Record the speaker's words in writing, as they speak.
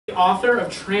author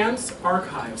of Trance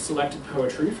Archive selected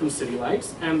poetry from City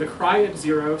Lights and The Cry at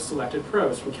Zero selected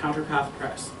prose from Counterpath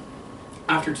Press.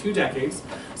 After 2 decades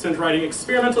spent writing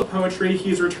experimental poetry, he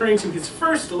is returning to his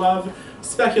first love,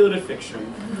 speculative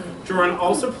fiction. Joron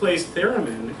also plays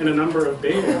theremin in a number of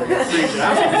Bay Area free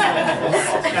jazz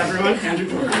festivals. Everyone, Andrew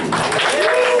Joron.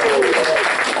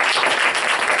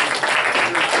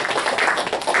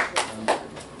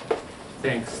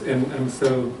 Thanks, and I'm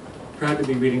so proud to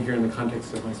be reading here in the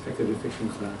context of my speculative fiction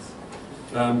class.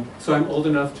 So I'm old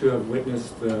enough to have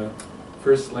witnessed the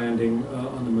first landing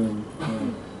on the moon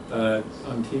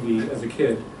on TV as a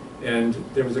kid, and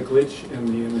there was a glitch in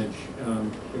the image.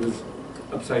 It was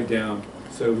upside down.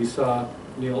 So we saw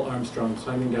Neil Armstrong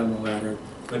climbing down the ladder,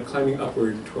 but climbing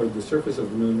upward toward the surface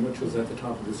of the moon, which was at the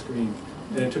top of the screen.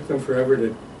 And it took them forever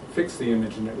to fix the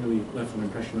image, and it really left an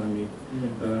impression on me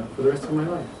for the rest of my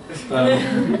life.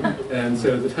 And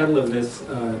so the title of this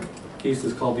piece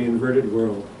is called The Inverted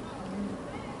World.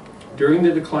 During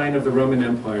the decline of the Roman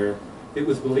Empire, it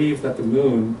was believed that the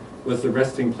moon was the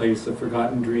resting place of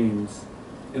forgotten dreams,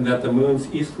 and that the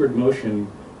moon's eastward motion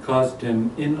caused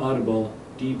an inaudible,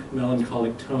 deep,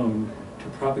 melancholic tone to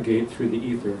propagate through the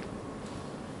ether.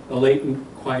 A latent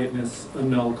quietness, a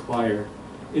null choir.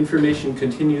 Information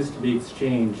continues to be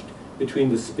exchanged between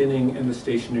the spinning and the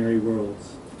stationary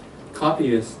worlds.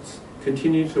 Copyists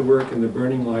continue to work in the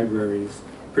burning libraries,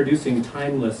 producing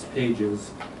timeless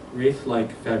pages,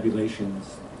 wraith-like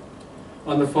fabulations.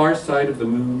 On the far side of the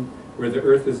moon, where the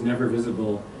earth is never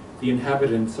visible, the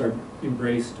inhabitants are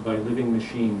embraced by living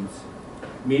machines.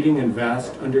 Meeting in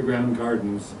vast underground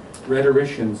gardens,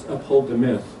 rhetoricians uphold the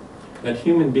myth that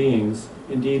human beings,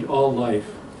 indeed all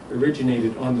life,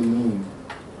 originated on the moon,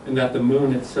 and that the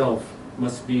moon itself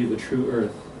must be the true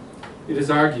earth. It is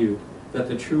argued that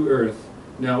the true earth,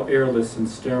 now airless and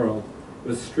sterile,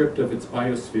 was stripped of its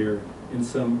biosphere in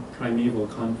some primeval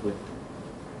conflict.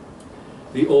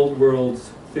 The old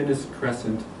world's thinnest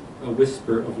crescent, a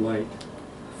whisper of light.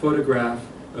 Photograph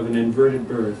of an inverted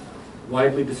birth,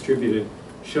 widely distributed,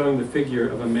 showing the figure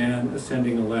of a man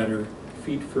ascending a ladder,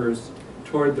 feet first,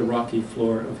 toward the rocky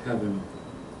floor of heaven.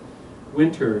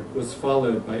 Winter was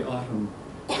followed by autumn,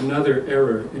 another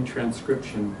error in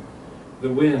transcription. The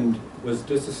wind was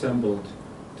disassembled,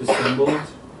 dissembled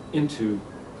into,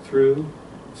 through,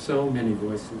 so many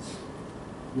voices.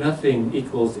 Nothing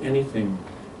equals anything,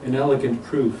 an elegant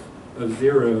proof of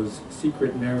zero's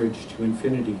secret marriage to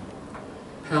infinity.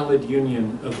 Pallid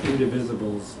union of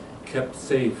indivisibles, kept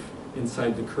safe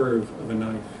inside the curve of a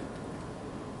knife.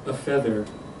 A feather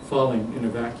falling in a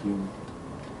vacuum.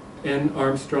 N.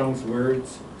 Armstrong's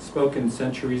words, spoken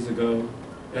centuries ago,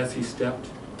 as he stepped,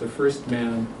 the first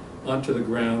man, onto the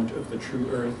ground of the true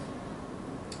earth.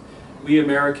 We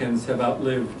Americans have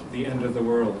outlived the end of the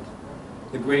world.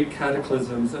 The great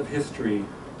cataclysms of history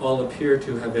all appear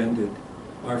to have ended.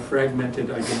 Our fragmented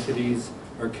identities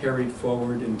are carried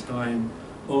forward in time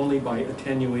only by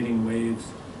attenuating waves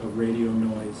of radio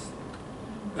noise.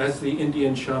 As the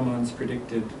Indian shamans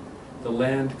predicted, the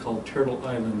land called Turtle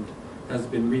Island has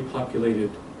been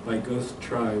repopulated by ghost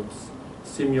tribes,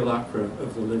 simulacra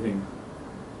of the living.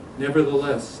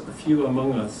 Nevertheless, a few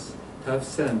among us have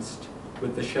sensed,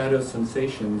 with the shadow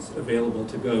sensations available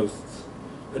to ghosts,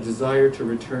 a desire to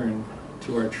return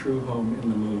to our true home in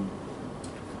the moon.